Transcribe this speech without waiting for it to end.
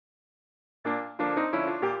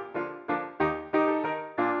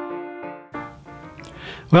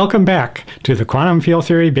Welcome back to the Quantum Field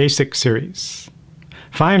Theory Basics series.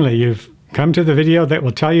 Finally, you've come to the video that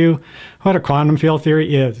will tell you what a quantum field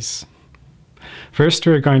theory is. First,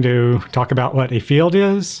 we're going to talk about what a field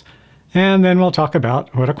is, and then we'll talk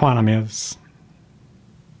about what a quantum is.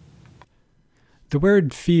 The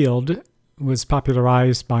word field was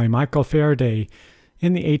popularized by Michael Faraday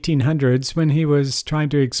in the 1800s when he was trying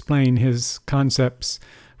to explain his concepts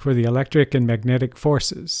for the electric and magnetic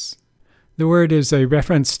forces. The word is a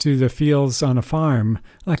reference to the fields on a farm,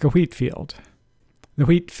 like a wheat field. The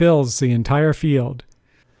wheat fills the entire field,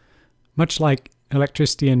 much like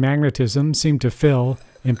electricity and magnetism seem to fill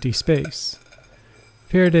empty space.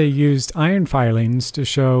 Faraday used iron filings to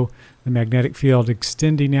show the magnetic field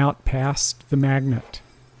extending out past the magnet.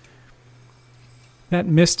 That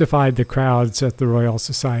mystified the crowds at the Royal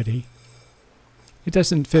Society. It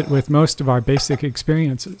doesn't fit with most of our basic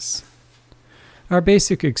experiences. Our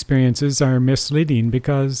basic experiences are misleading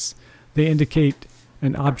because they indicate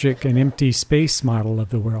an object and empty space model of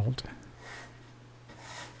the world.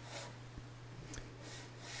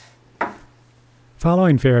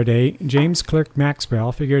 Following Faraday, James Clerk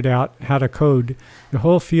Maxwell figured out how to code the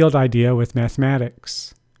whole field idea with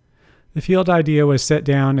mathematics. The field idea was set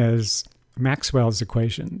down as Maxwell's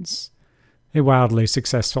equations, a wildly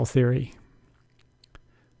successful theory.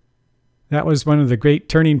 That was one of the great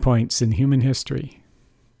turning points in human history.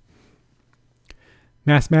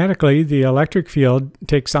 Mathematically, the electric field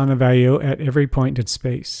takes on a value at every point in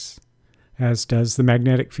space, as does the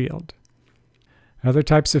magnetic field. Other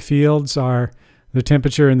types of fields are the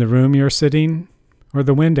temperature in the room you're sitting, or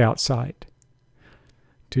the wind outside.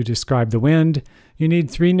 To describe the wind, you need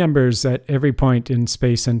three numbers at every point in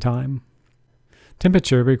space and time.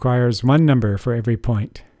 Temperature requires one number for every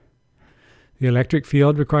point. The electric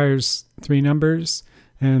field requires three numbers,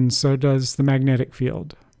 and so does the magnetic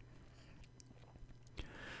field.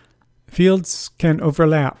 Fields can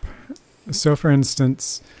overlap. So, for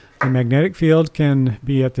instance, the magnetic field can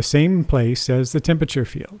be at the same place as the temperature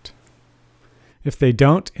field. If they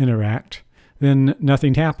don't interact, then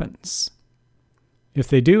nothing happens. If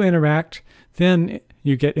they do interact, then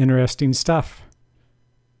you get interesting stuff.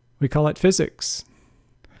 We call it physics.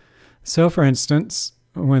 So, for instance,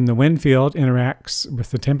 when the wind field interacts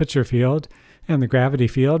with the temperature field and the gravity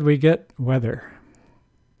field, we get weather.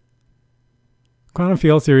 Quantum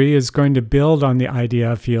field theory is going to build on the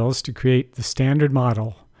idea of fields to create the standard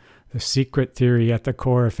model, the secret theory at the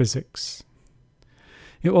core of physics.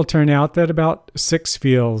 It will turn out that about 6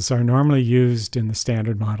 fields are normally used in the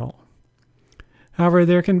standard model. However,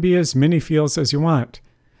 there can be as many fields as you want,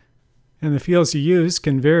 and the fields you use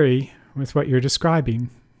can vary with what you're describing.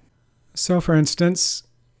 So, for instance,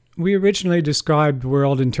 we originally described the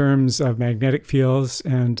world in terms of magnetic fields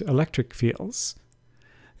and electric fields.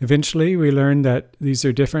 Eventually, we learned that these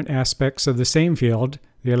are different aspects of the same field,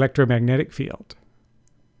 the electromagnetic field.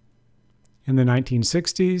 In the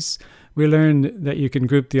 1960s, we learned that you can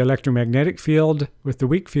group the electromagnetic field with the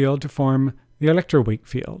weak field to form the electroweak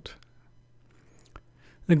field.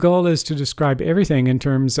 The goal is to describe everything in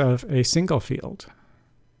terms of a single field.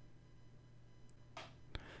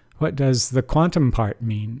 What does the quantum part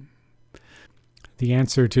mean? The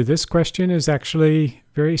answer to this question is actually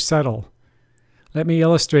very subtle. Let me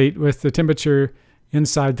illustrate with the temperature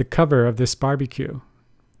inside the cover of this barbecue.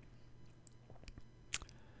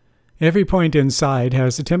 Every point inside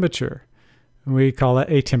has a temperature. We call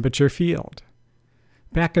it a temperature field.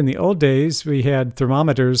 Back in the old days, we had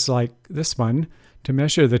thermometers like this one to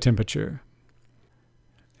measure the temperature.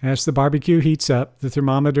 As the barbecue heats up, the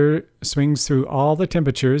thermometer swings through all the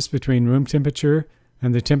temperatures between room temperature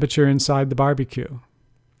and the temperature inside the barbecue.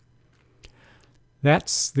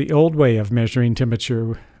 That's the old way of measuring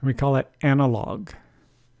temperature. We call it analog.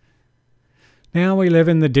 Now we live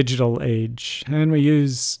in the digital age, and we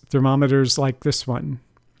use thermometers like this one.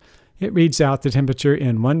 It reads out the temperature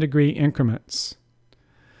in 1 degree increments.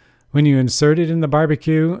 When you insert it in the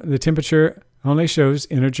barbecue, the temperature only shows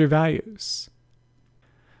integer values.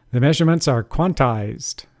 The measurements are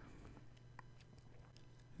quantized.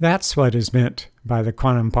 That's what is meant by the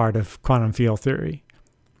quantum part of quantum field theory.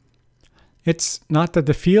 It's not that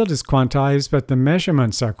the field is quantized, but the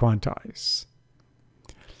measurements are quantized.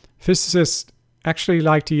 Physicists actually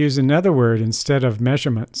like to use another word instead of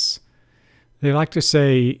measurements. They like to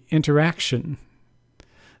say interaction.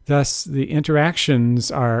 Thus, the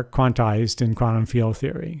interactions are quantized in quantum field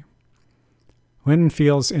theory. When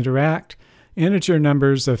fields interact, integer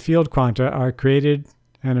numbers of field quanta are created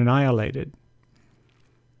and annihilated.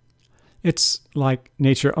 It's like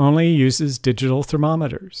nature only uses digital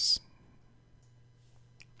thermometers.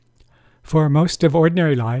 For most of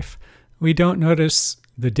ordinary life, we don't notice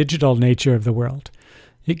the digital nature of the world.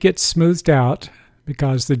 It gets smoothed out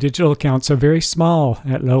because the digital counts are very small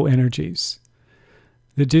at low energies.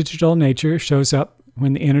 The digital nature shows up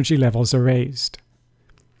when the energy levels are raised.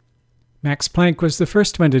 Max Planck was the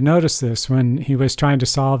first one to notice this when he was trying to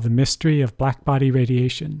solve the mystery of blackbody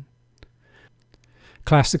radiation.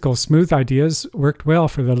 Classical smooth ideas worked well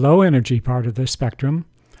for the low-energy part of the spectrum,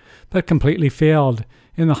 but completely failed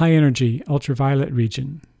in the high-energy ultraviolet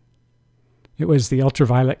region. It was the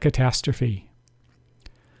ultraviolet catastrophe.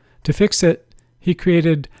 To fix it, he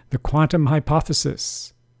created the quantum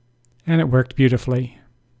hypothesis, and it worked beautifully.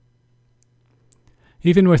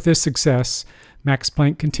 Even with this success, Max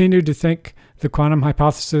Planck continued to think the quantum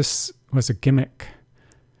hypothesis was a gimmick.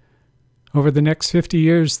 Over the next 50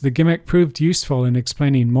 years, the gimmick proved useful in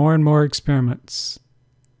explaining more and more experiments.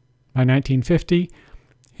 By 1950,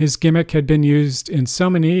 his gimmick had been used in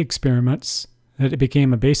so many experiments that it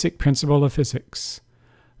became a basic principle of physics,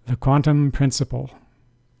 the quantum principle.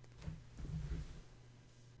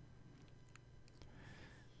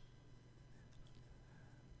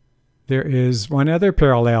 There is one other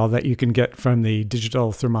parallel that you can get from the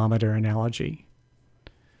digital thermometer analogy.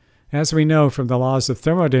 As we know from the laws of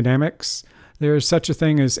thermodynamics, there is such a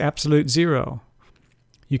thing as absolute zero.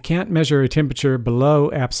 You can't measure a temperature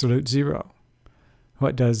below absolute zero.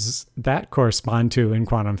 What does that correspond to in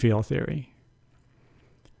quantum field theory?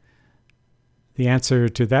 The answer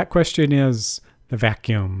to that question is the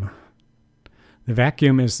vacuum. The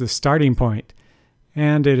vacuum is the starting point,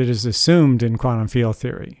 and it is assumed in quantum field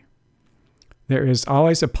theory. There is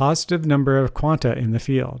always a positive number of quanta in the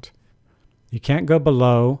field. You can't go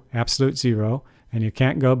below absolute zero, and you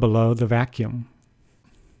can't go below the vacuum.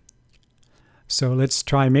 So let's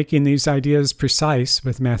try making these ideas precise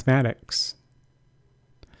with mathematics.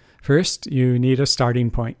 First, you need a starting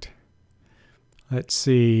point. Let's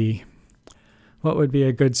see, what would be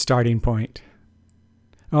a good starting point?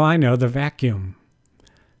 Oh, I know, the vacuum.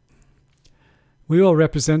 We will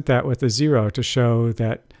represent that with a zero to show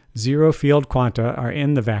that zero field quanta are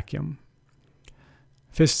in the vacuum.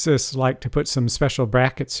 Physicists like to put some special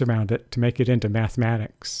brackets around it to make it into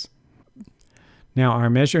mathematics. Now, our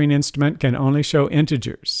measuring instrument can only show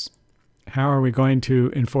integers. How are we going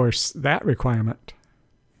to enforce that requirement?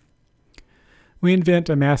 We invent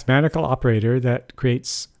a mathematical operator that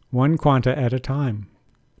creates one quanta at a time.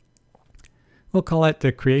 We'll call it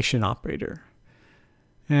the creation operator.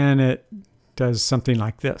 And it does something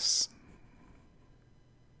like this.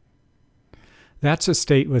 That's a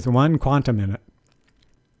state with one quantum in it.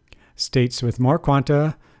 States with more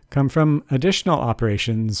quanta come from additional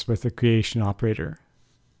operations with the creation operator.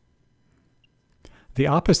 The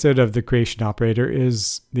opposite of the creation operator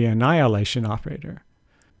is the annihilation operator.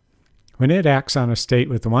 When it acts on a state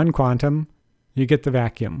with one quantum, you get the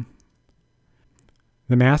vacuum.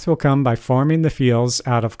 The math will come by forming the fields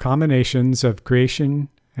out of combinations of creation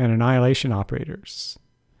and annihilation operators.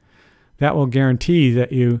 That will guarantee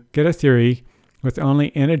that you get a theory with only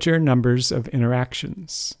integer numbers of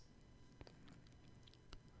interactions.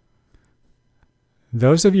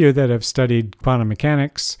 Those of you that have studied quantum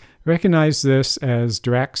mechanics recognize this as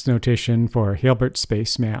Dirac's notation for Hilbert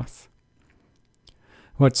space math.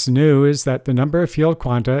 What's new is that the number of field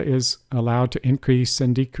quanta is allowed to increase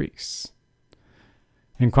and decrease.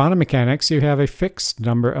 In quantum mechanics, you have a fixed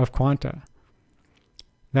number of quanta.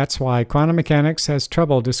 That's why quantum mechanics has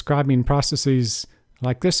trouble describing processes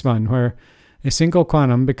like this one, where a single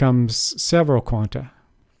quantum becomes several quanta.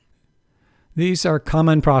 These are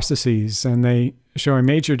common processes, and they show a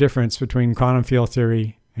major difference between quantum field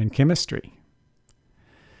theory and chemistry.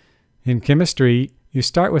 In chemistry, you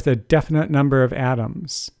start with a definite number of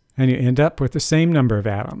atoms, and you end up with the same number of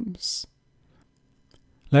atoms.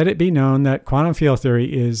 Let it be known that quantum field theory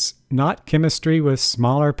is not chemistry with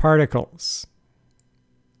smaller particles.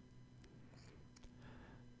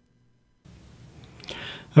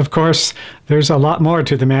 Of course, there's a lot more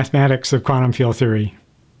to the mathematics of quantum field theory.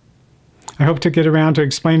 I hope to get around to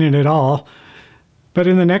explaining it all, but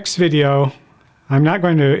in the next video, I'm not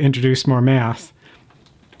going to introduce more math.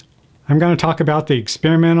 I'm going to talk about the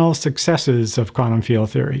experimental successes of quantum field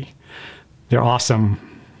theory. They're awesome.